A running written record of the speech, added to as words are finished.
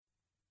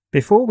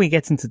Before we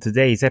get into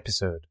today's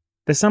episode,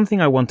 there's something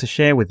I want to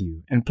share with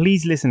you, and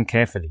please listen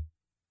carefully.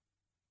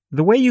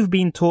 The way you've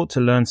been taught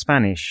to learn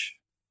Spanish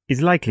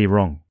is likely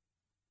wrong.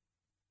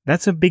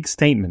 That's a big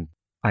statement,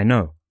 I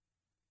know.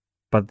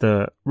 But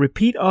the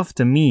repeat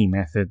after me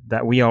method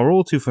that we are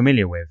all too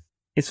familiar with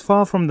is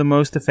far from the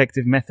most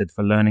effective method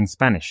for learning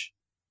Spanish.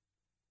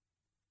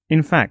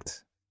 In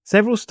fact,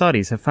 several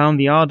studies have found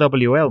the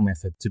RWL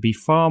method to be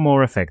far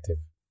more effective,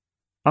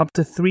 up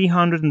to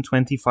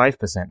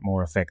 325%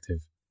 more effective.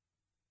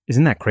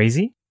 Isn't that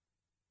crazy?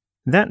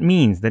 That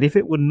means that if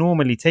it would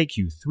normally take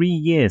you 3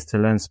 years to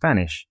learn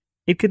Spanish,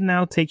 it could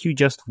now take you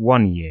just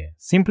 1 year,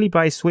 simply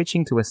by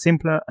switching to a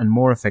simpler and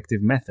more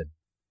effective method.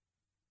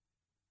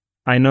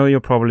 I know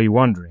you're probably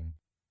wondering,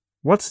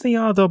 what's the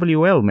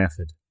RWL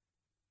method?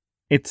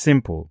 It's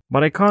simple,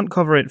 but I can't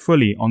cover it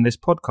fully on this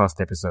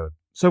podcast episode,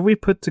 so we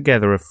put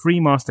together a free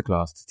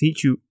masterclass to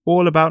teach you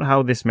all about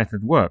how this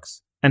method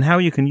works and how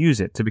you can use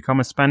it to become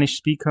a Spanish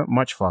speaker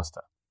much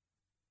faster.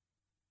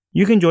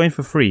 You can join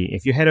for free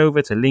if you head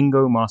over to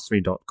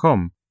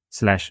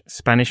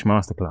lingomastery.com/Spanish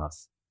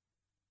Masterclass.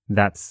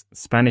 That's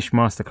Spanish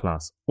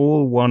Masterclass,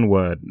 all one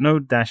word, no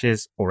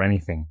dashes or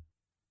anything.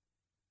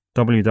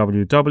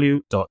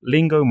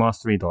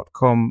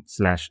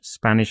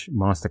 www.lingomastery.com/Spanish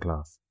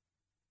Masterclass.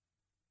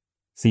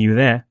 See you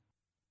there.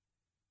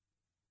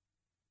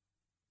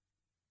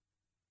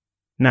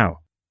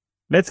 Now,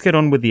 let's get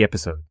on with the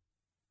episode.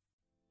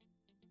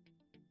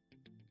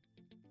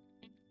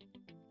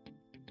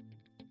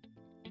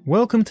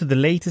 Welcome to the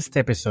latest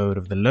episode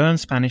of the Learn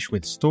Spanish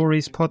with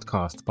Stories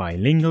podcast by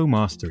Lingo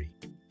Mastery.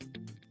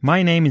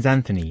 My name is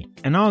Anthony,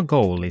 and our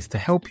goal is to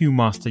help you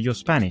master your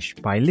Spanish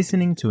by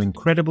listening to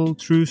incredible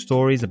true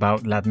stories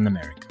about Latin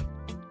America.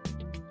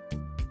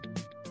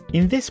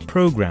 In this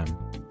program,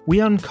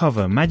 we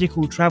uncover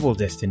magical travel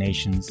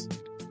destinations,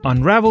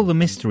 unravel the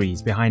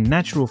mysteries behind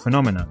natural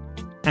phenomena,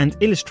 and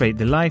illustrate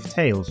the life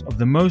tales of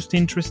the most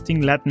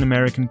interesting Latin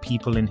American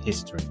people in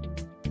history.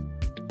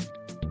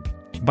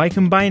 By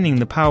combining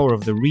the power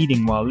of the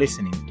reading while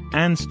listening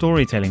and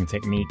storytelling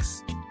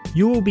techniques,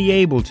 you will be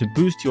able to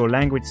boost your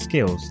language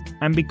skills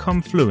and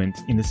become fluent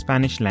in the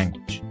Spanish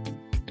language.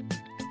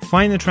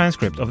 Find the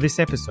transcript of this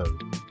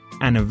episode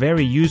and a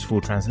very useful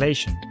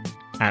translation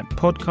at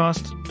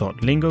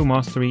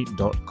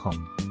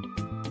podcast.lingomastery.com.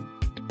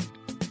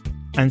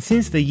 And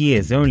since the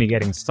year's only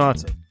getting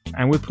started,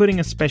 and we're putting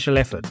a special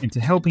effort into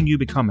helping you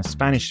become a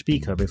Spanish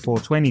speaker before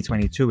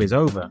 2022 is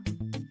over,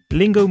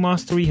 Lingo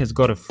Mastery has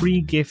got a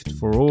free gift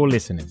for all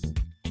listeners.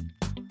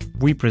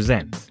 We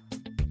present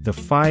the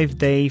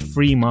 5-day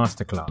free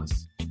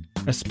masterclass,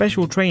 a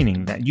special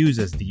training that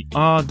uses the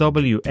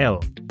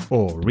RWL,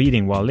 or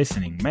Reading While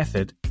Listening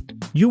method.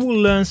 You will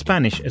learn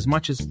Spanish as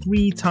much as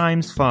 3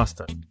 times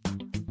faster.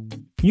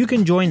 You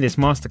can join this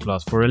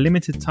masterclass for a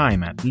limited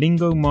time at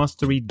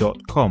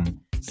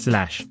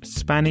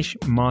lingomastery.com/Spanish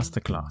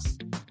Masterclass.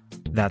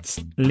 That's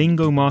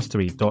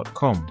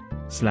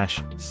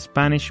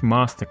lingomastery.com/Spanish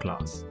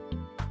Masterclass.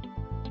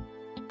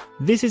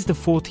 This is the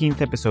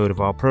 14th episode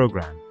of our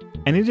program,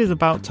 and it is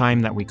about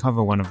time that we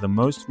cover one of the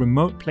most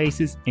remote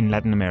places in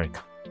Latin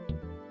America.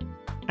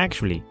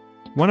 Actually,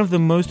 one of the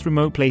most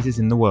remote places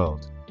in the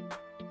world.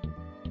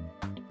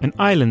 An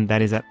island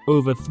that is at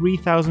over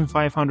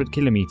 3,500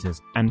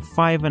 kilometers and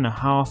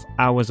 5.5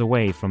 hours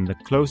away from the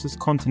closest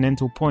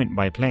continental point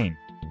by plane.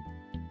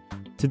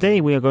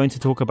 Today we are going to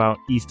talk about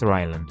Easter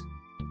Island,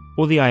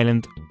 or the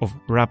island of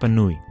Rapa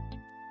Nui.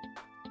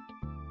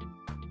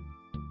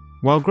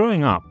 While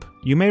growing up,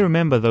 you may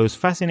remember those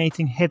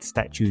fascinating head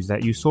statues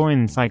that you saw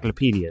in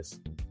encyclopedias,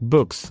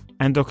 books,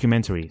 and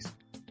documentaries.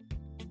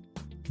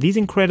 These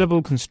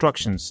incredible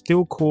constructions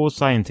still cause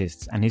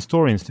scientists and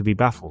historians to be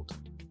baffled,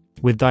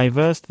 with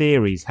diverse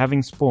theories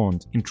having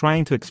spawned in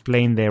trying to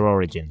explain their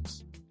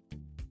origins.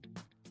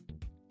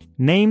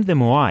 Named the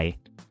Moai,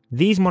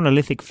 these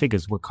monolithic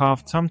figures were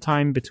carved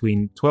sometime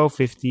between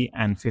 1250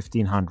 and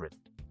 1500,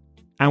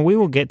 and we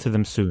will get to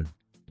them soon.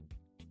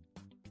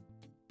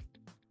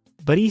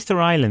 But Easter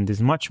Island is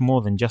much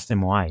more than just a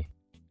Moai,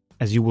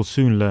 as you will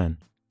soon learn,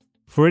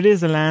 for it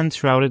is a land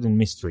shrouded in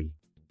mystery,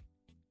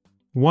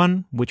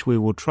 one which we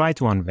will try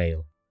to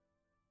unveil.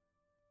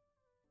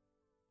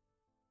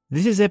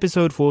 This is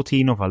episode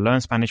 14 of our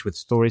Learn Spanish with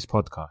Stories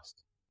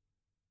podcast.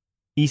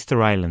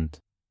 Easter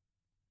Island.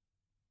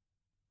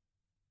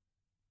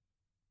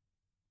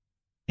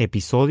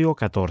 Episodio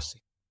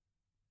 14.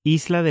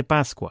 Isla de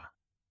Pascua.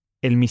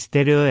 El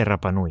misterio de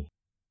Rapa Nui.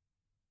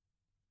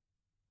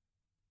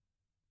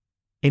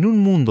 En un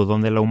mundo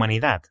donde la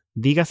humanidad,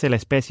 dígase la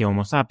especie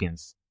Homo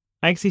sapiens,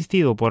 ha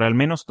existido por al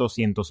menos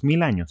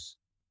 200.000 años,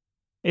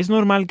 es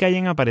normal que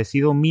hayan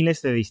aparecido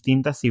miles de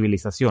distintas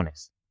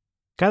civilizaciones,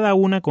 cada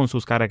una con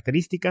sus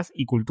características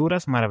y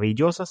culturas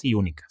maravillosas y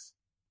únicas.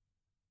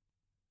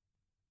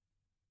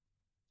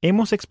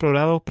 Hemos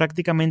explorado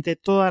prácticamente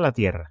toda la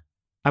Tierra,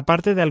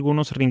 aparte de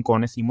algunos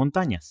rincones y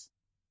montañas,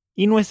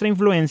 y nuestra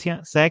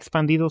influencia se ha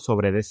expandido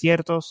sobre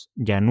desiertos,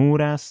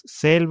 llanuras,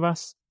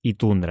 selvas y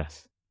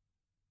tundras.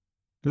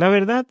 La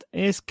verdad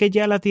es que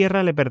ya la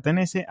Tierra le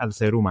pertenece al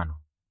ser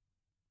humano.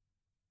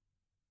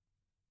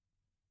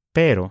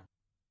 Pero,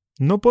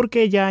 no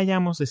porque ya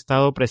hayamos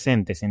estado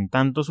presentes en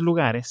tantos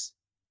lugares,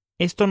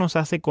 esto nos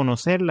hace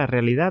conocer la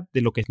realidad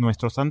de lo que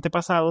nuestros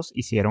antepasados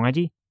hicieron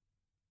allí.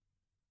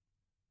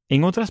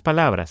 En otras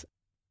palabras,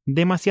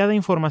 demasiada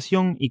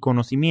información y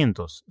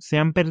conocimientos se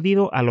han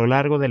perdido a lo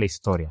largo de la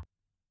historia,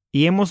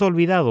 y hemos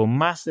olvidado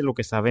más de lo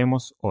que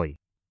sabemos hoy.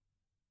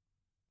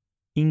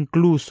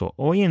 Incluso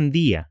hoy en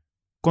día,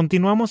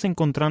 continuamos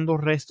encontrando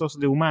restos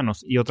de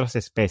humanos y otras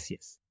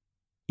especies,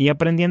 y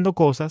aprendiendo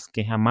cosas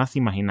que jamás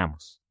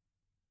imaginamos.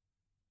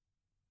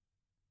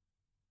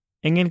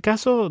 En el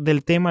caso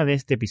del tema de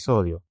este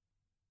episodio,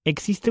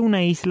 existe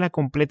una isla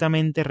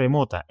completamente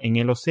remota en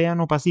el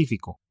Océano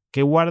Pacífico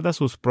que guarda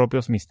sus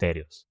propios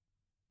misterios,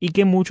 y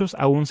que muchos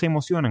aún se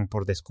emocionan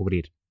por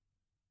descubrir.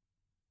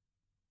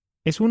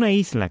 Es una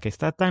isla que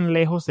está tan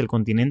lejos del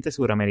continente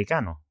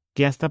suramericano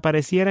que hasta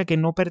pareciera que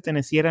no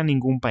perteneciera a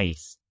ningún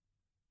país,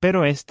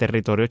 pero es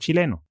territorio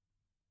chileno,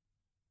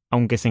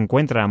 aunque se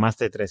encuentra a más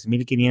de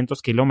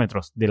 3.500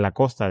 kilómetros de la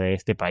costa de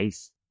este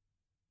país.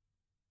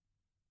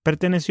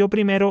 Perteneció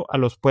primero a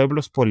los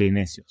pueblos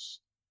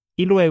polinesios,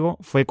 y luego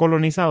fue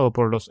colonizado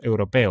por los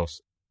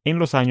europeos en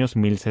los años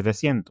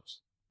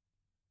 1700.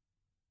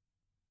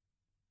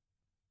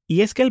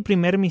 Y es que el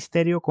primer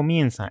misterio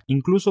comienza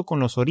incluso con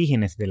los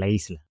orígenes de la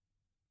isla.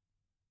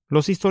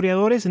 Los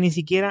historiadores ni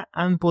siquiera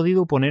han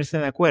podido ponerse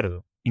de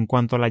acuerdo en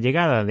cuanto a la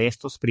llegada de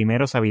estos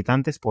primeros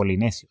habitantes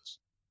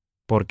polinesios,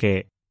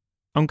 porque,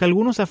 aunque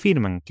algunos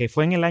afirman que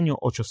fue en el año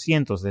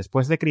 800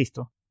 después de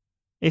Cristo,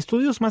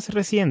 estudios más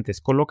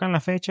recientes colocan la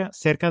fecha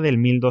cerca del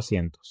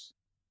 1200.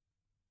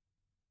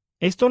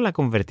 Esto la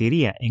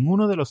convertiría en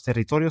uno de los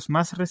territorios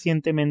más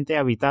recientemente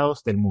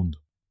habitados del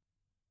mundo.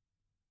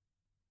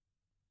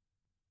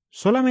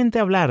 Solamente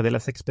hablar de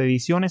las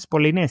expediciones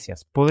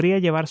polinesias podría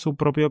llevar su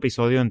propio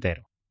episodio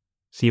entero,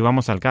 si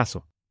vamos al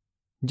caso,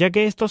 ya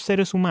que estos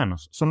seres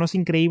humanos son los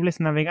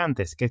increíbles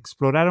navegantes que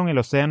exploraron el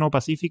Océano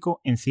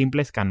Pacífico en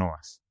simples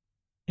canoas,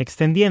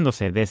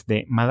 extendiéndose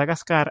desde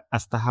Madagascar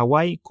hasta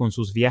Hawái con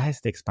sus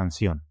viajes de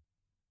expansión.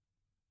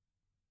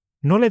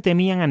 No le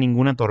temían a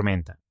ninguna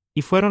tormenta,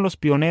 y fueron los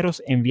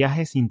pioneros en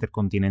viajes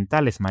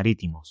intercontinentales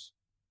marítimos.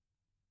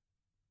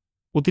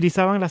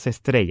 Utilizaban las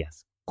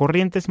estrellas,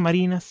 corrientes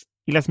marinas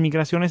y las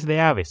migraciones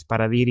de aves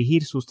para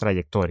dirigir sus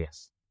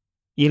trayectorias,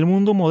 y el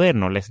mundo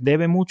moderno les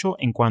debe mucho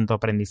en cuanto a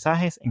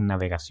aprendizajes en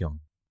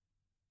navegación.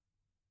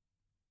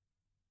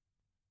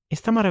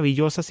 Esta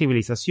maravillosa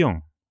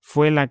civilización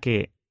fue la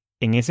que,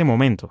 en ese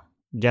momento,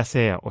 ya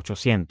sea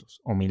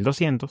 800 o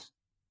 1200,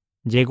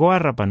 llegó a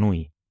Rapa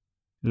Nui,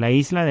 la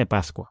isla de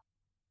Pascua,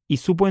 y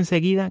supo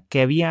enseguida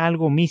que había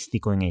algo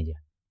místico en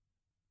ella.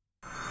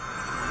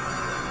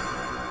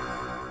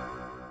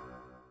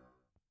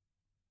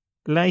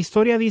 La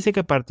historia dice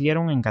que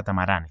partieron en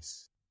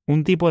catamaranes,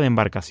 un tipo de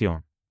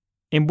embarcación,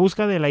 en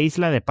busca de la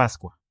isla de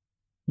Pascua,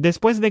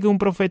 después de que un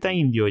profeta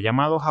indio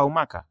llamado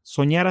Jaumaka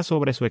soñara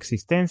sobre su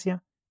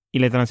existencia y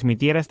le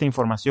transmitiera esta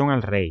información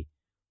al rey,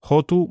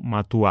 Hotu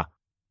Matua.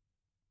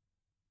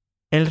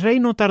 El rey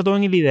no tardó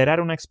en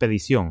liderar una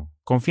expedición,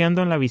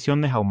 confiando en la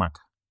visión de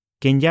Jaumaka,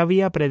 quien ya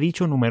había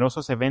predicho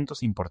numerosos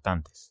eventos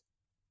importantes.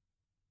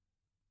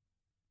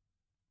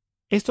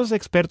 Estos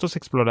expertos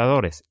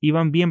exploradores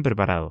iban bien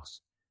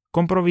preparados,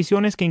 con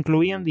provisiones que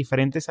incluían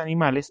diferentes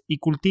animales y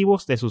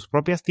cultivos de sus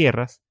propias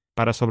tierras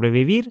para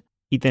sobrevivir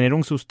y tener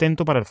un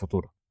sustento para el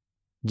futuro,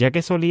 ya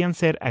que solían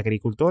ser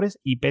agricultores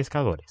y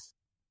pescadores.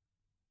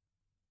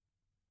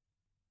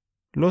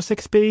 Los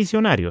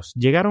expedicionarios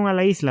llegaron a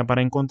la isla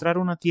para encontrar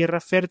una tierra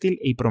fértil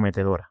y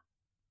prometedora,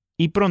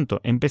 y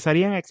pronto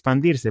empezarían a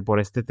expandirse por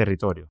este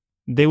territorio,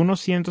 de unos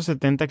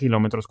 170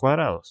 kilómetros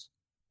cuadrados,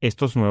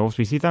 estos nuevos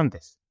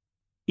visitantes,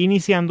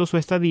 iniciando su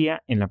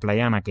estadía en la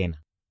playa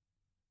Anaquena.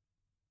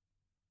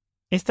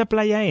 Esta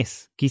playa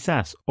es,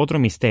 quizás, otro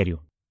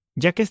misterio,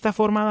 ya que está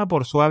formada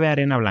por suave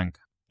arena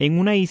blanca, en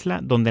una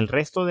isla donde el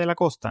resto de la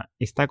costa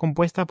está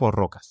compuesta por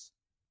rocas.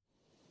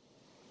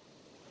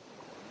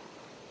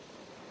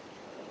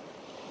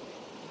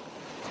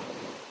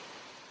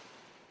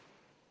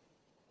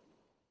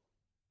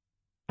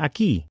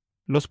 Aquí,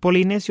 los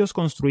polinesios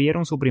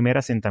construyeron su primer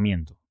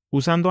asentamiento,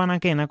 usando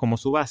Anaquena como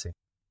su base,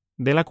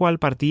 de la cual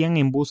partían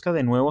en busca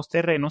de nuevos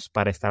terrenos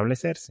para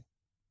establecerse.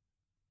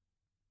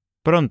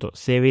 Pronto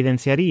se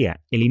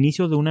evidenciaría el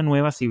inicio de una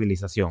nueva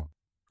civilización,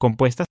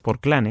 compuesta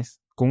por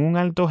clanes, con un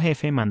alto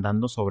jefe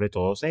mandando sobre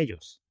todos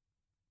ellos.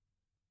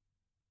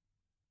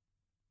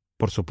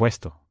 Por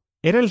supuesto,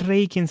 era el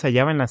rey quien se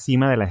hallaba en la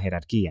cima de la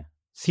jerarquía,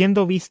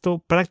 siendo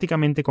visto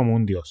prácticamente como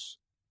un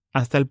dios,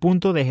 hasta el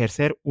punto de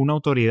ejercer una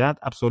autoridad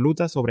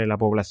absoluta sobre la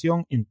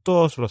población en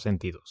todos los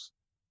sentidos.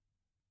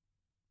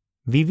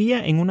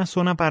 Vivía en una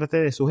zona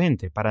aparte de su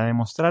gente para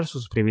demostrar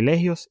sus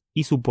privilegios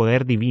y su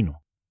poder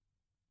divino.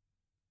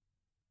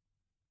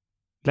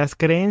 Las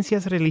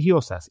creencias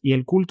religiosas y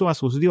el culto a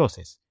sus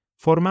dioses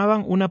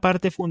formaban una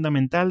parte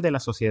fundamental de la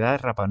sociedad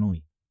Rapa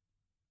Nui.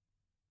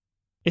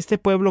 Este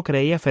pueblo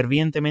creía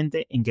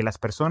fervientemente en que las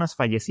personas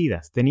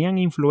fallecidas tenían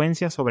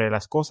influencia sobre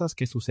las cosas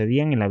que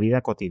sucedían en la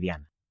vida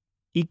cotidiana,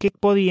 y que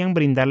podían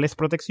brindarles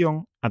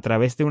protección a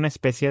través de una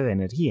especie de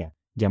energía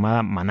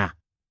llamada maná.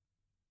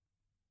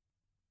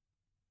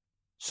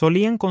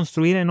 Solían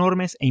construir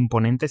enormes e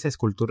imponentes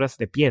esculturas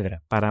de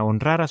piedra para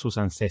honrar a sus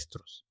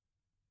ancestros,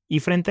 y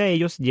frente a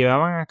ellos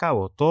llevaban a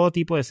cabo todo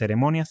tipo de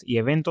ceremonias y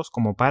eventos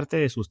como parte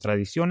de sus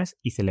tradiciones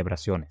y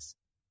celebraciones.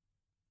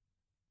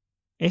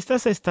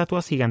 Estas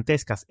estatuas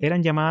gigantescas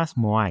eran llamadas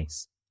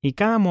moais, y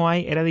cada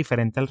moai era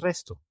diferente al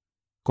resto,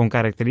 con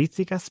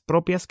características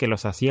propias que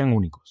los hacían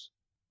únicos.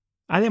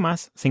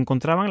 Además, se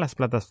encontraban las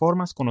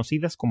plataformas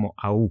conocidas como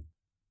aú,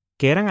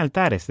 que eran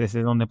altares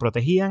desde donde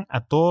protegían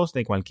a todos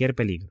de cualquier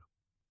peligro.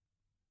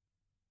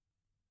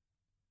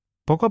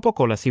 Poco a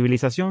poco la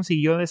civilización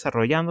siguió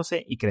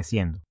desarrollándose y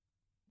creciendo,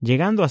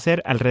 llegando a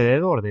ser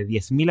alrededor de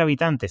 10.000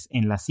 habitantes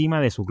en la cima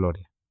de su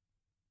gloria.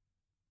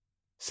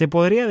 Se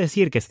podría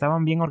decir que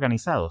estaban bien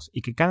organizados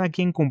y que cada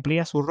quien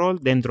cumplía su rol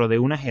dentro de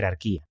una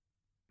jerarquía: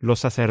 los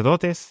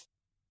sacerdotes,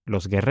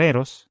 los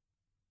guerreros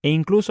e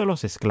incluso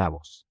los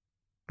esclavos,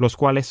 los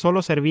cuales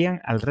solo servían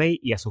al rey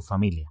y a su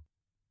familia.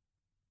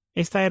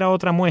 Esta era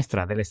otra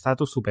muestra del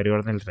estatus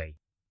superior del rey.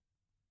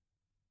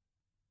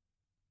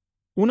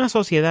 Una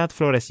sociedad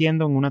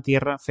floreciendo en una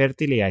tierra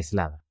fértil y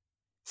aislada,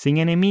 sin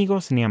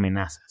enemigos ni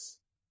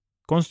amenazas,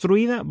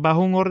 construida bajo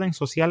un orden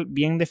social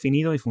bien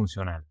definido y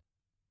funcional,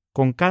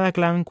 con cada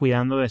clan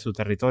cuidando de su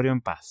territorio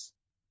en paz.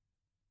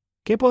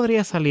 ¿Qué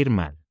podría salir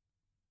mal?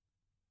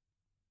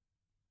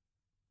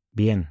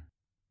 Bien,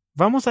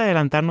 vamos a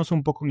adelantarnos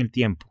un poco en el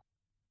tiempo,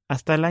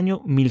 hasta el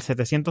año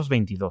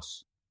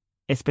 1722,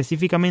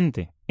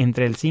 específicamente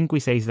entre el 5 y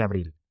 6 de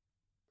abril,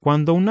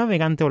 cuando un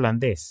navegante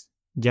holandés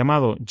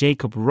llamado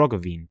Jacob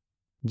Roggeveen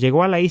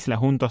llegó a la isla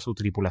junto a su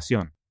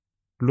tripulación,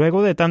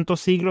 luego de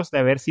tantos siglos de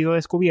haber sido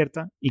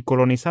descubierta y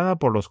colonizada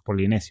por los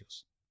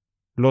polinesios,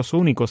 los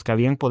únicos que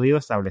habían podido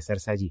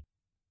establecerse allí.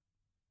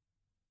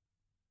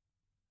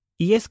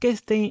 Y es que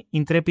este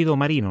intrépido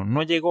marino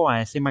no llegó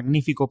a ese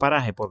magnífico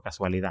paraje por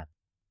casualidad.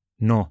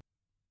 No,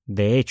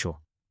 de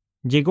hecho,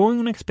 llegó en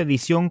una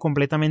expedición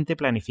completamente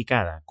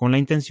planificada con la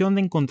intención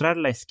de encontrar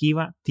la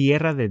esquiva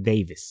tierra de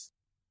Davis,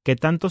 que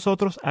tantos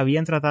otros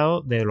habían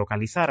tratado de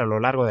localizar a lo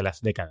largo de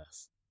las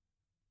décadas.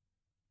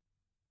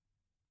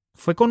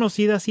 Fue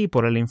conocida así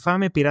por el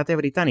infame pirata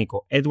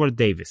británico Edward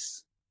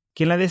Davis,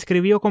 quien la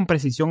describió con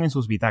precisión en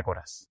sus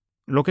bitácoras,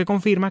 lo que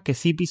confirma que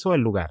sí pisó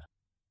el lugar.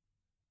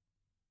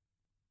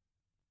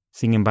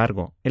 Sin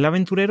embargo, el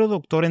aventurero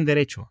doctor en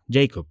Derecho,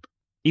 Jacob,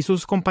 y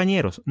sus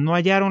compañeros no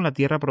hallaron la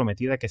tierra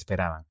prometida que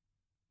esperaban,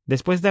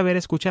 después de haber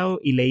escuchado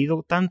y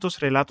leído tantos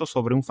relatos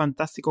sobre un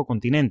fantástico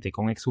continente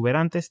con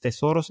exuberantes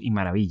tesoros y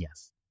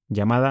maravillas,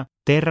 llamada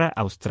Terra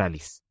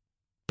Australis,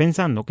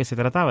 pensando que se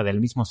trataba del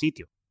mismo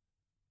sitio.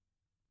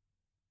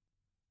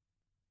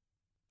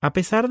 A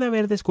pesar de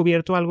haber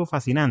descubierto algo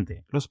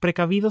fascinante, los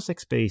precavidos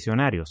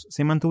expedicionarios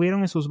se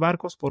mantuvieron en sus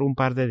barcos por un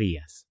par de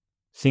días,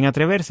 sin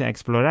atreverse a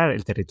explorar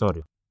el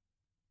territorio.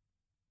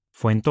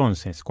 Fue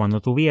entonces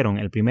cuando tuvieron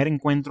el primer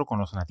encuentro con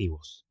los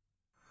nativos.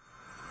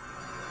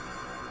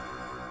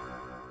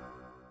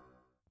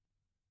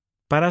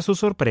 Para su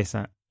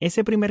sorpresa,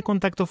 ese primer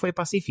contacto fue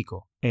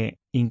pacífico e,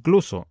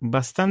 incluso,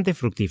 bastante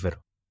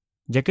fructífero,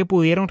 ya que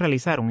pudieron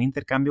realizar un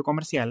intercambio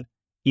comercial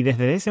y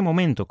desde ese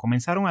momento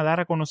comenzaron a dar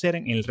a conocer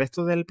en el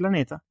resto del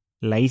planeta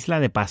la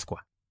isla de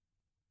Pascua,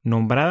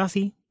 nombrada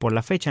así por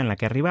la fecha en la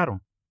que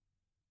arribaron.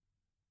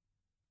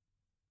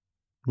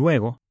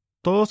 Luego,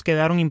 todos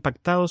quedaron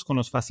impactados con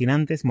los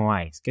fascinantes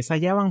moais que se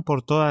hallaban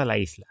por toda la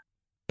isla,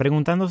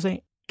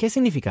 preguntándose qué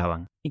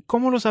significaban y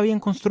cómo los habían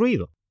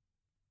construido.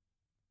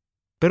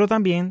 Pero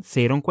también se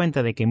dieron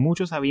cuenta de que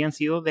muchos habían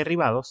sido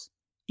derribados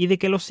y de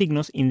que los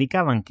signos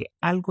indicaban que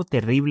algo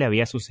terrible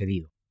había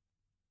sucedido,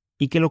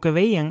 y que lo que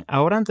veían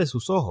ahora ante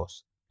sus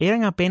ojos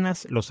eran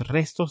apenas los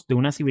restos de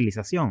una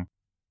civilización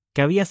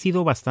que había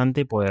sido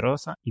bastante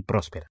poderosa y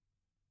próspera.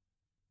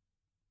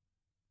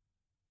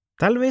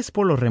 Tal vez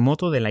por lo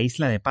remoto de la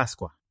isla de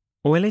Pascua,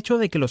 o el hecho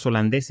de que los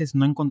holandeses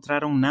no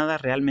encontraron nada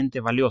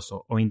realmente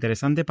valioso o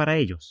interesante para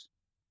ellos,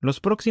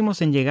 los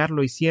próximos en llegar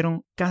lo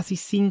hicieron casi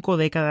 5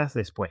 décadas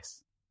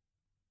después.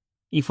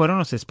 Y fueron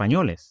los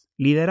españoles,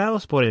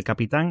 liderados por el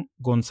capitán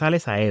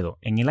González Aedo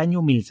en el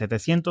año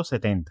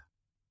 1770.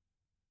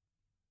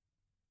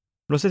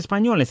 Los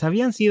españoles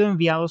habían sido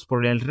enviados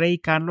por el rey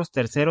Carlos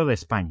III de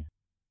España,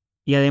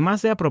 y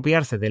además de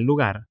apropiarse del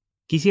lugar,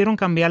 quisieron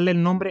cambiarle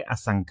el nombre a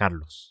San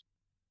Carlos.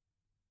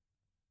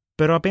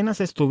 Pero apenas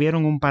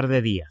estuvieron un par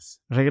de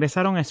días,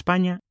 regresaron a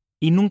España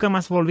y nunca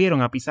más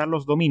volvieron a pisar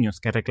los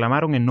dominios que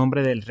reclamaron en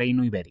nombre del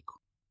reino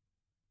ibérico.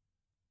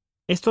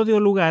 Esto dio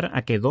lugar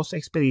a que 2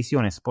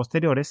 expediciones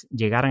posteriores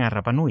llegaran a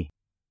Rapa Nui,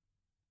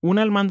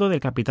 una al mando del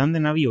capitán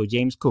de navío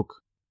James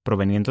Cook,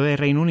 proveniente del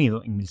Reino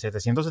Unido en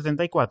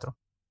 1774,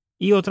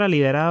 y otra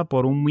liderada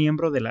por un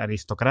miembro de la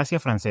aristocracia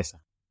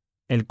francesa,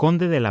 el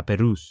conde de la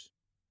Pérouse.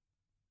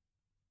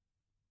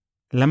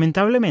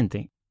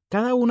 Lamentablemente,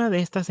 cada una de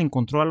estas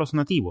encontró a los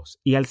nativos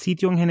y al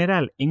sitio en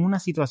general en una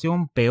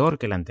situación peor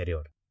que la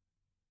anterior.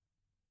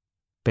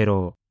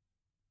 Pero,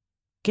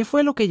 ¿qué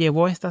fue lo que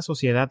llevó a esta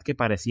sociedad que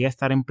parecía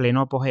estar en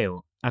pleno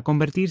apogeo a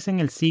convertirse en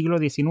el siglo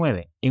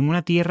XIX en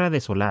una tierra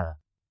desolada,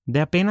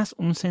 de apenas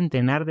un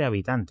centenar de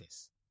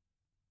habitantes.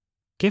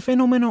 ¿Qué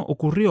fenómeno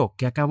ocurrió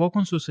que acabó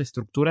con sus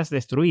estructuras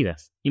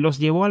destruidas y los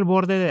llevó al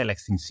borde de la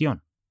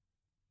extinción?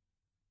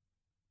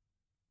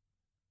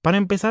 Para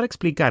empezar a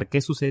explicar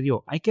qué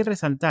sucedió, hay que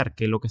resaltar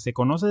que lo que se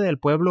conoce del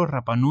pueblo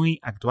Rapa Nui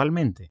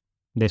actualmente,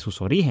 de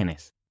sus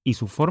orígenes y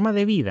su forma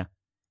de vida,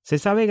 se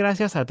sabe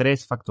gracias a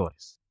 3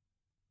 factores.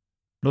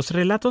 Los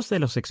relatos de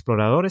los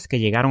exploradores que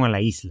llegaron a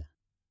la isla,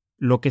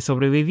 lo que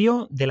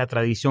sobrevivió de la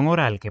tradición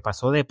oral que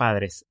pasó de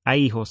padres a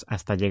hijos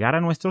hasta llegar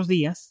a nuestros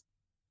días,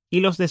 y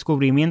los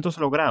descubrimientos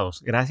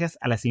logrados gracias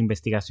a las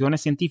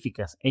investigaciones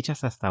científicas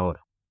hechas hasta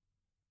ahora.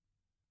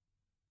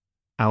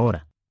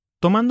 Ahora,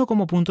 tomando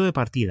como punto de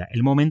partida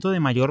el momento de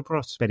mayor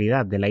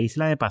prosperidad de la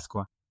isla de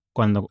Pascua,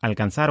 cuando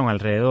alcanzaron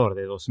alrededor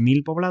de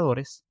 2.000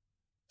 pobladores,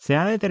 se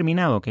ha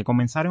determinado que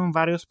comenzaron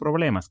varios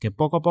problemas que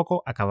poco a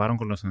poco acabaron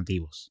con los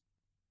nativos.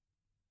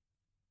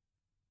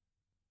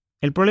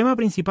 El problema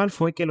principal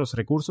fue que los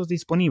recursos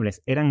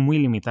disponibles eran muy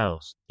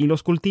limitados y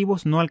los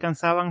cultivos no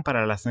alcanzaban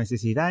para las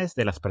necesidades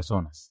de las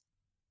personas.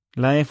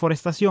 La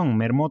deforestación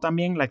mermó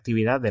también la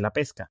actividad de la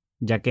pesca,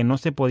 ya que no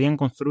se podían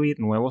construir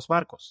nuevos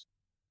barcos,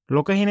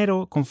 lo que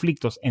generó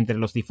conflictos entre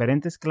los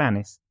diferentes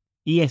clanes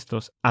y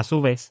estos, a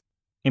su vez,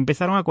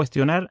 empezaron a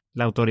cuestionar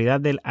la autoridad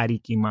del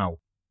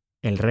Arikimau,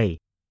 el rey,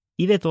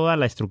 y de toda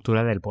la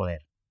estructura del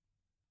poder.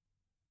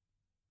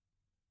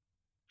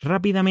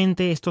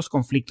 Rápidamente estos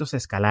conflictos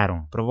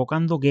escalaron,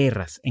 provocando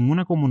guerras en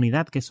una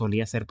comunidad que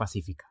solía ser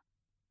pacífica.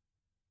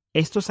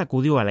 Esto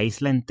sacudió a la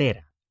isla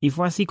entera, y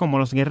fue así como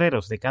los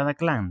guerreros de cada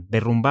clan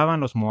derrumbaban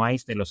los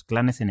moais de los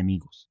clanes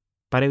enemigos,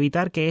 para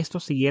evitar que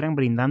estos siguieran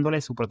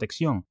brindándoles su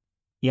protección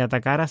y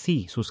atacar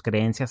así sus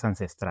creencias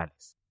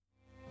ancestrales.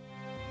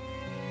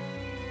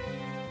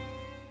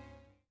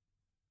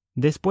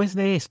 Después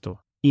de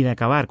esto, y de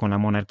acabar con la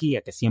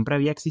monarquía que siempre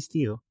había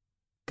existido,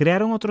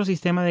 crearon otro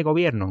sistema de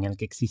gobierno en el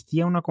que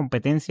existía una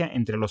competencia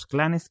entre los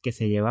clanes que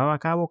se llevaba a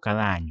cabo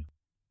cada año.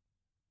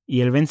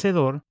 Y el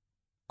vencedor,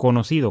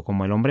 conocido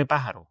como el hombre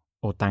pájaro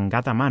o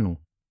Tangata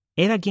Manu,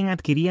 era quien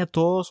adquiría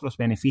todos los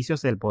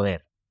beneficios del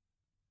poder.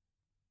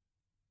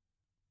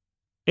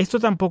 Esto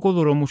tampoco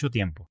duró mucho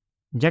tiempo,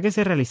 ya que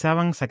se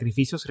realizaban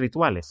sacrificios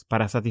rituales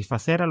para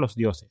satisfacer a los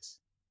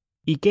dioses,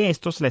 y que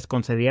éstos les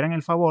concedieran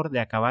el favor de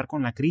acabar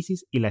con la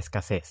crisis y la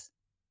escasez.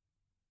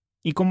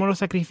 Y como los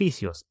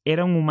sacrificios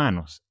eran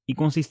humanos y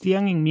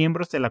consistían en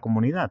miembros de la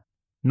comunidad,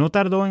 no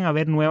tardó en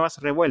haber nuevas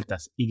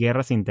revueltas y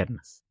guerras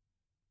internas.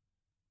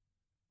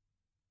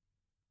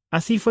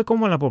 Así fue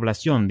como la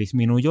población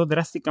disminuyó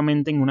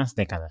drásticamente en unas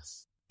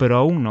décadas, pero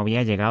aún no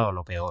había llegado a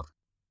lo peor.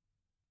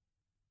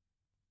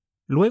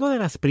 Luego de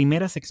las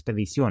primeras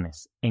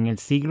expediciones en el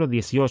siglo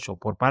XVIII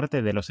por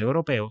parte de los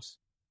europeos,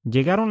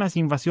 llegaron las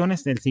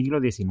invasiones del siglo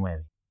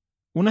XIX.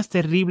 Unas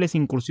terribles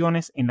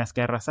incursiones en las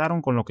que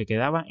arrasaron con lo que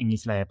quedaba en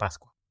Isla de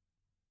Pascua.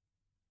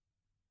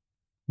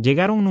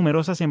 Llegaron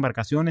numerosas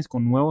embarcaciones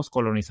con nuevos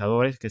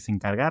colonizadores que se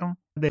encargaron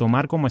de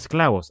tomar como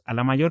esclavos a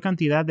la mayor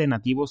cantidad de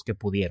nativos que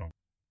pudieron,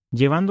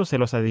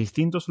 llevándoselos a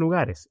distintos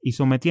lugares y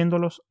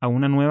sometiéndolos a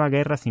una nueva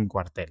guerra sin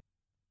cuartel.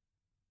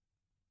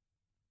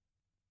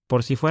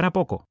 Por si fuera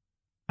poco,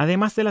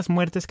 además de las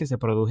muertes que se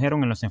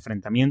produjeron en los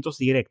enfrentamientos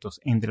directos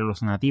entre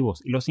los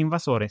nativos y los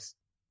invasores,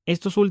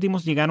 estos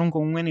últimos llegaron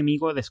con un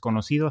enemigo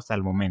desconocido hasta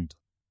el momento,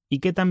 y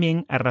que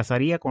también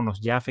arrasaría con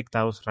los ya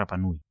afectados Rapa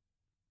Nui,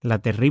 la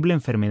terrible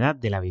enfermedad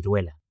de la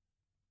viruela.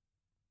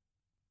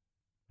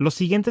 Los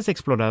siguientes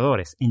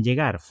exploradores en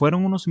llegar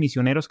fueron unos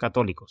misioneros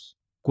católicos,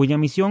 cuya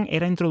misión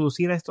era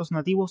introducir a estos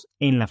nativos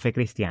en la fe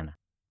cristiana,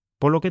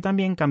 por lo que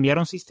también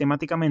cambiaron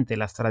sistemáticamente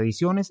las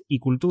tradiciones y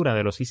cultura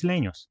de los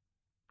isleños,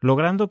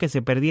 logrando que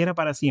se perdiera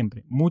para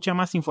siempre mucha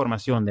más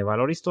información de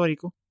valor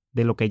histórico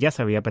de lo que ya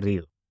se había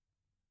perdido.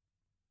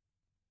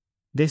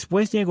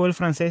 Después llegó el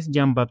francés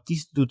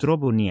Jean-Baptiste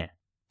Dutroux-Bonnier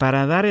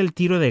para dar el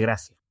tiro de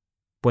gracia,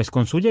 pues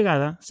con su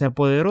llegada se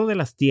apoderó de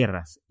las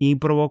tierras y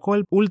provocó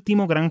el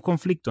último gran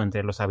conflicto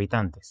entre los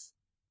habitantes,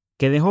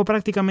 que dejó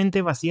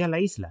prácticamente vacía la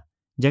isla,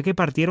 ya que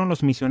partieron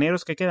los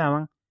misioneros que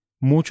quedaban,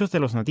 muchos de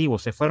los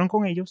nativos se fueron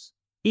con ellos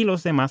y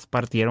los demás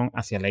partieron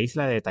hacia la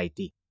isla de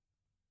Tahití.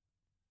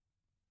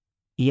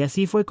 Y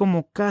así fue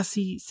como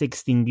casi se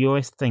extinguió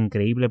esta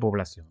increíble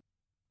población.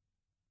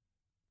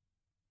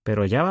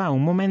 Pero ya va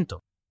un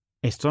momento.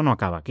 Esto no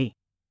acaba aquí.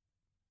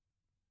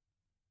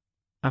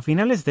 A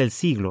finales del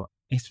siglo,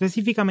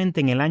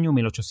 específicamente en el año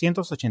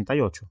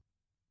 1888,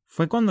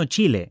 fue cuando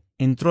Chile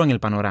entró en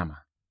el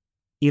panorama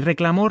y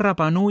reclamó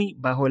Rapa Nui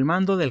bajo el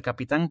mando del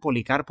capitán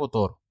Policarpo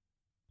Toro,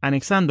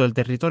 anexando el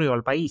territorio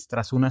al país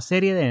tras una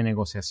serie de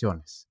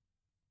negociaciones.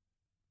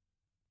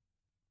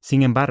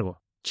 Sin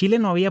embargo, Chile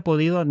no había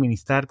podido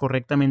administrar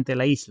correctamente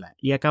la isla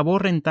y acabó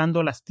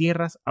rentando las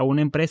tierras a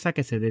una empresa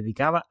que se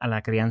dedicaba a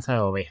la crianza de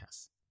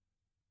ovejas.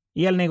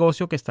 Y al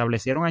negocio que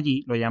establecieron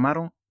allí lo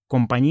llamaron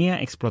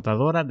Compañía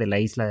Explotadora de la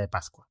Isla de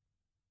Pascua.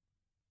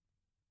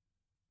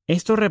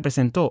 Esto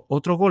representó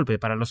otro golpe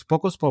para los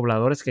pocos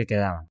pobladores que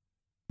quedaban,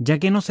 ya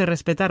que no se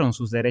respetaron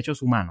sus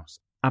derechos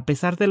humanos, a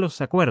pesar de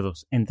los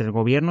acuerdos entre el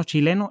gobierno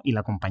chileno y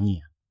la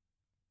compañía.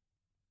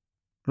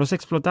 Los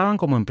explotaban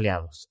como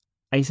empleados,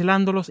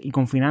 aislándolos y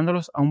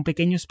confinándolos a un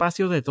pequeño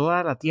espacio de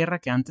toda la tierra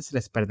que antes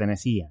les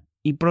pertenecía,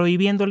 y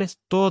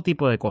prohibiéndoles todo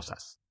tipo de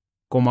cosas,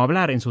 como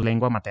hablar en su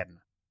lengua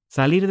materna,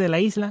 salir de la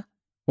isla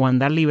o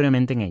andar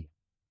libremente en ella.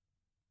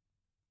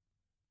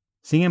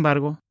 Sin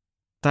embargo,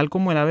 tal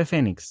como el ave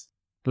fénix,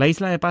 la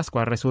isla de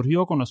Pascua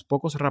resurgió con los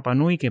pocos Rapa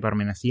Nui que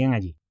permanecían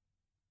allí.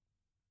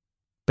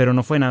 Pero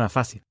no fue nada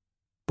fácil,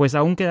 pues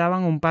aún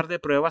quedaban un par de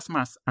pruebas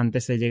más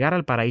antes de llegar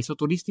al paraíso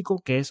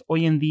turístico que es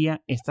hoy en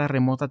día esta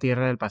remota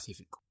tierra del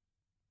Pacífico.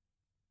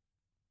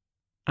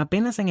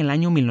 Apenas en el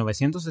año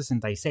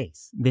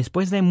 1966,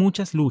 después de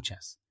muchas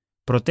luchas,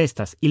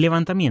 protestas y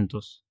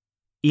levantamientos,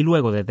 y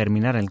luego de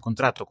terminar el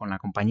contrato con la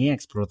compañía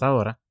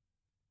explotadora,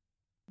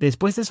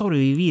 después de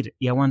sobrevivir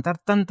y aguantar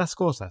tantas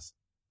cosas,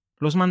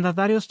 los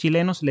mandatarios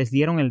chilenos les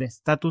dieron el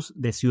estatus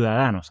de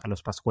ciudadanos a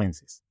los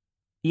pascuenses,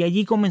 y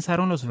allí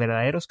comenzaron los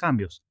verdaderos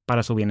cambios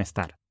para su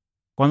bienestar,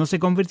 cuando se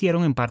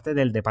convirtieron en parte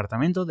del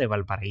departamento de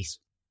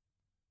Valparaíso.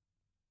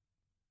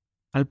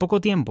 Al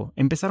poco tiempo,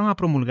 empezaron a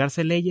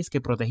promulgarse leyes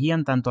que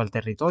protegían tanto al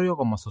territorio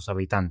como a sus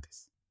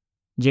habitantes.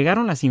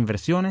 Llegaron las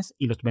inversiones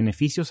y los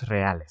beneficios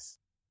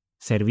reales,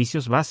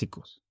 servicios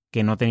básicos,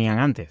 que no tenían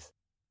antes,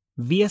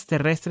 vías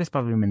terrestres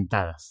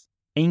pavimentadas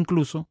e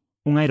incluso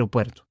un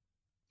aeropuerto,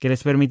 que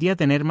les permitía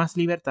tener más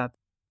libertad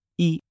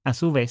y, a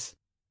su vez,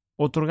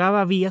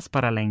 otorgaba vías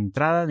para la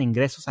entrada de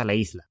ingresos a la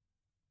isla,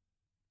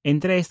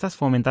 entre estas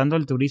fomentando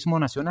el turismo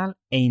nacional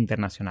e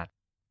internacional.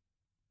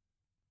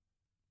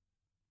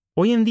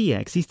 Hoy en día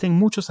existen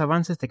muchos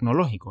avances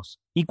tecnológicos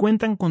y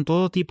cuentan con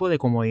todo tipo de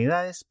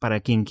comodidades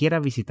para quien quiera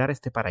visitar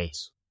este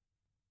paraíso.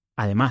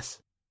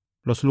 Además,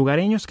 los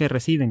lugareños que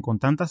residen con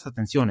tantas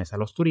atenciones a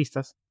los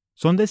turistas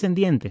son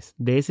descendientes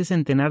de ese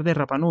centenar de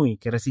Rapa Nui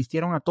que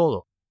resistieron a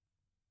todo,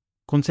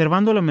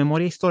 conservando la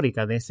memoria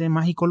histórica de ese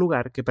mágico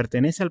lugar que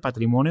pertenece al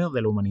patrimonio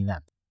de la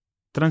humanidad,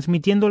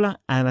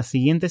 transmitiéndola a las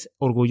siguientes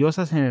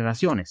orgullosas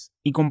generaciones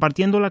y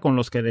compartiéndola con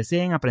los que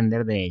deseen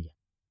aprender de ella.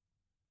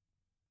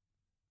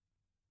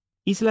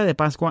 Isla de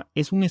Pascua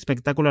es un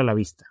espectáculo a la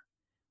vista,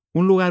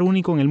 un lugar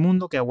único en el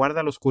mundo que aguarda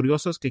a los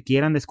curiosos que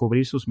quieran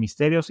descubrir sus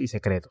misterios y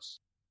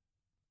secretos.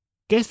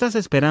 ¿Qué estás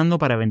esperando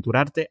para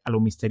aventurarte a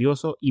lo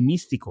misterioso y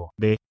místico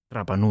de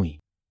Rapa Nui?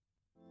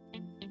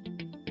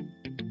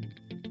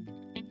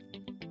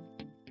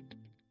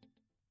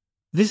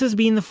 This has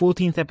been the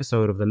 14th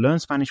episode of the Learn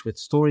Spanish with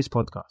Stories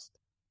podcast,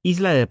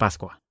 Isla de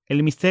Pascua,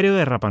 el misterio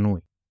de Rapa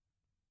Nui.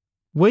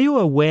 Were you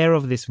aware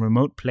of this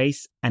remote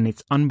place and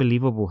its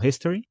unbelievable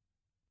history?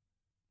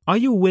 Are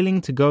you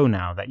willing to go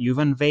now that you've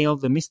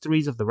unveiled the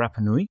mysteries of the Rapa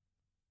Nui?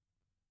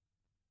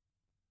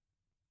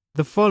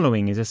 The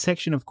following is a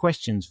section of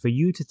questions for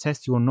you to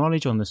test your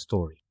knowledge on the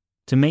story,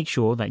 to make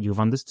sure that you've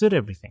understood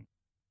everything.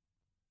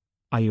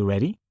 Are you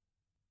ready?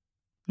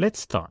 Let's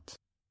start.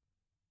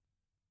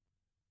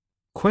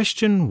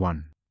 Question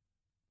 1.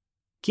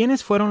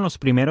 ¿Quiénes fueron los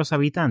primeros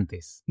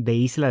habitantes de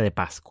Isla de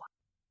Pascua?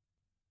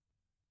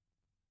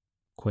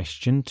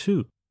 Question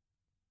 2.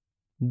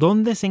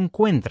 ¿Dónde se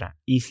encuentra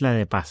Isla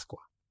de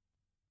Pascua?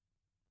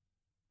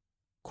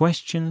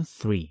 Question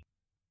 3.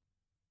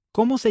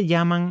 ¿Cómo se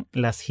llaman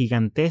las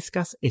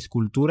gigantescas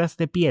esculturas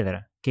de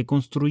piedra que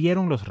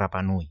construyeron los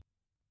Rapa Nui?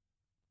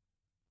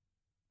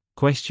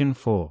 Question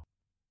 4.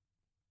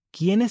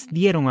 ¿Quiénes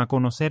dieron a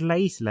conocer la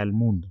isla al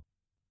mundo?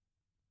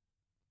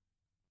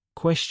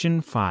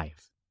 Question 5.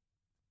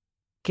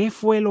 ¿Qué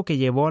fue lo que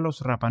llevó a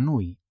los Rapa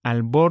Nui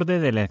al borde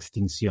de la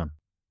extinción?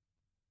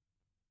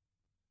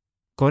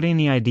 Got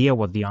any idea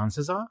what the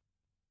answers are?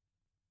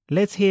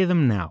 Let's hear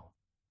them now.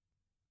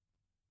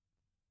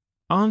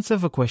 Answer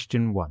for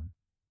question 1.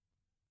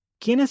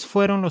 ¿Quiénes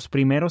fueron los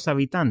primeros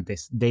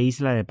habitantes de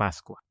Isla de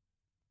Pascua?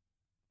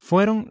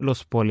 Fueron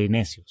los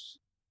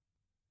polinesios.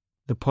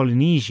 The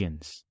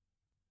Polynesians.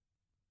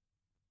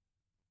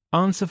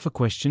 Answer for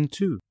question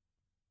 2.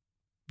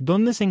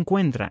 ¿Dónde se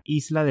encuentra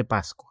Isla de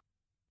Pascua?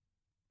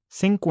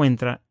 Se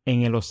encuentra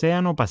en el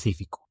Océano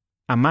Pacífico,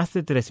 a más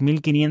de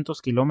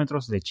 3.500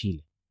 kilómetros de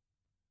Chile.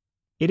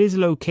 It is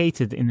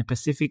located in the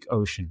Pacific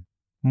Ocean,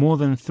 more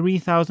than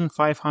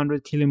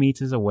 3,500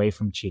 kilometers away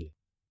from Chile.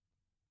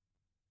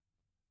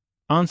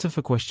 Answer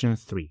for question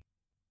 3.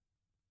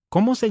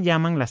 ¿Cómo se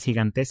llaman las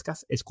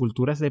gigantescas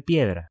esculturas de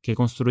piedra que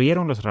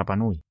construyeron los Rapa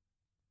Nui?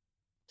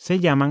 Se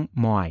llaman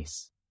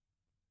moais.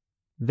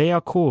 They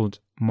are called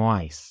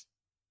moais.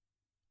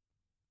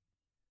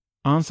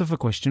 Answer for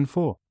question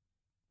 4.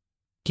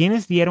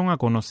 ¿Quiénes dieron a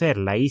conocer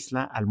la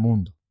isla al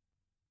mundo?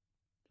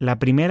 La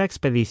primera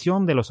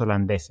expedición de los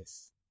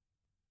holandeses.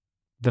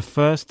 The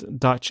first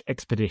Dutch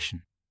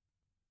expedition.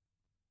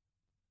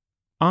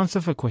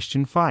 Answer for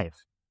question 5.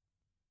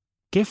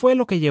 ¿Qué fue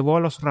lo que llevó a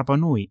los Rapa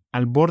Nui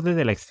al borde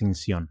de la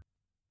extinción?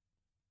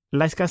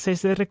 La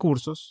escasez de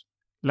recursos,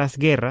 las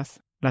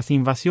guerras, las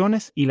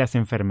invasiones y las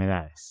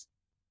enfermedades.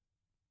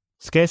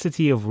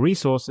 Scarcity of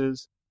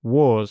resources,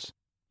 wars,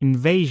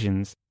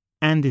 invasions,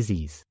 and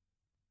disease.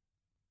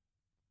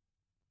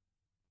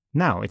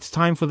 Now it's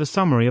time for the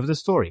summary of the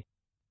story.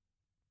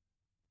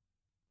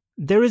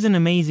 There is an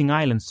amazing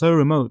island so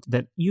remote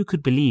that you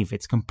could believe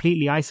it's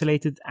completely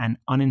isolated and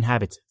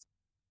uninhabited.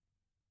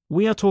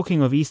 We are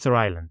talking of Easter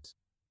Island,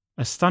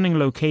 a stunning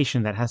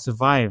location that has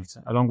survived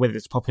along with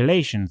its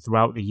population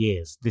throughout the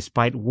years,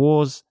 despite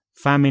wars,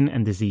 famine,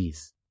 and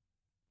disease.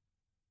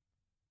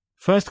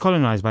 First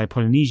colonized by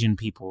Polynesian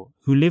people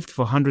who lived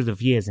for hundreds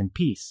of years in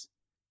peace,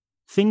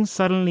 things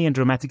suddenly and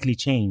dramatically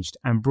changed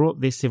and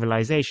brought this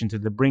civilization to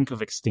the brink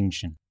of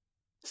extinction.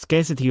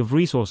 Scarcity of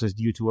resources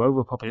due to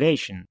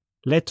overpopulation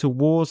led to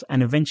wars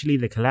and eventually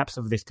the collapse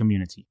of this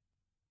community.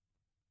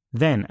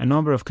 Then a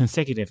number of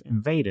consecutive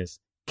invaders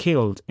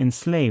killed,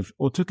 enslaved,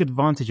 or took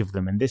advantage of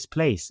them in this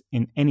place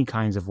in any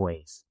kinds of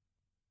ways.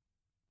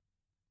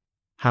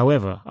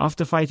 However,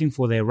 after fighting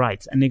for their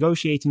rights and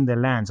negotiating their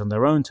lands on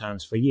their own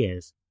terms for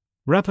years,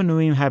 Rapa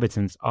Nui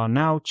inhabitants are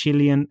now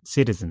Chilean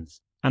citizens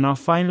and are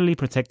finally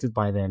protected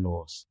by their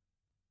laws.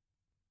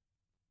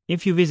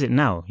 If you visit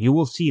now, you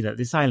will see that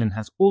this island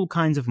has all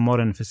kinds of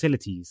modern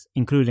facilities,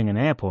 including an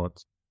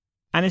airport,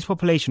 and its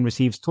population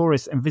receives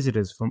tourists and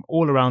visitors from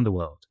all around the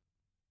world.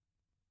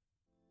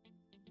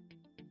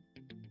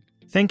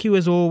 Thank you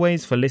as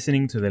always for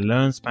listening to the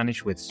Learn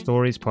Spanish with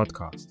Stories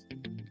podcast.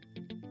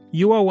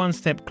 You are one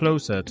step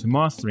closer to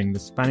mastering the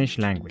Spanish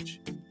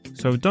language,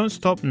 so don't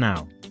stop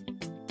now.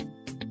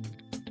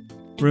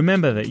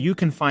 Remember that you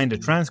can find a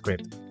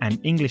transcript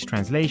and English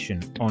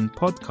translation on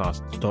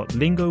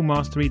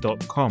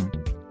podcast.lingomastery.com,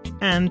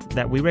 and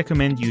that we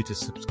recommend you to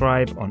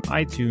subscribe on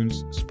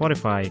iTunes,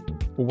 Spotify,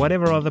 or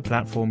whatever other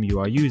platform you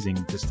are using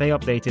to stay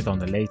updated on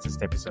the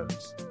latest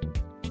episodes.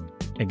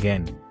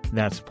 Again,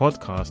 that's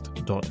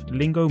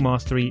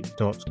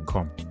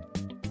podcast.lingomastery.com.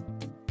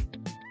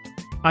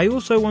 I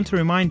also want to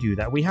remind you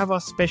that we have our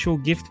special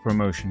gift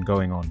promotion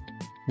going on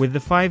with the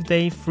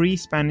 5-day free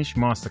Spanish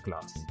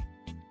masterclass.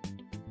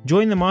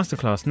 Join the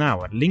masterclass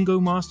now at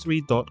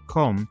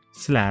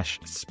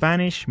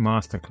lingomastery.com/Spanish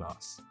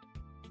masterclass.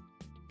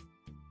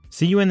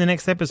 See you in the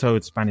next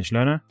episode, Spanish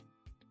learner.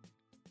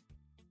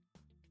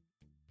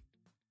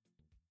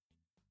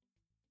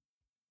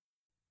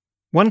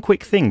 One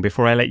quick thing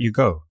before I let you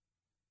go.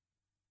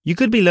 You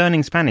could be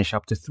learning Spanish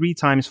up to 3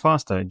 times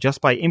faster just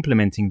by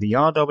implementing the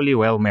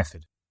RWL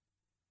method.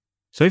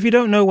 So if you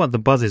don't know what the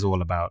buzz is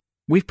all about,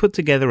 we've put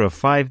together a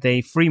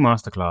 5-day free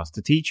masterclass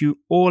to teach you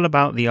all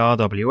about the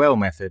RWL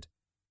method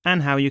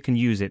and how you can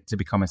use it to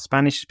become a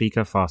Spanish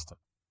speaker faster.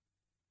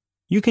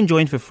 You can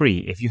join for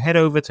free if you head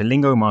over to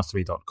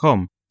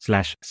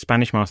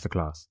lingomastery.com/Spanish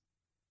masterclass.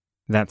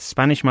 That's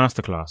Spanish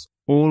masterclass,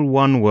 all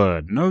one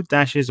word, no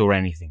dashes or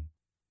anything.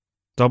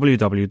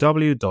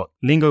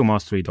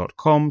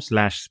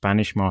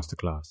 www.lingomastery.com/Spanish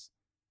masterclass.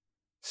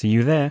 See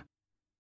you there.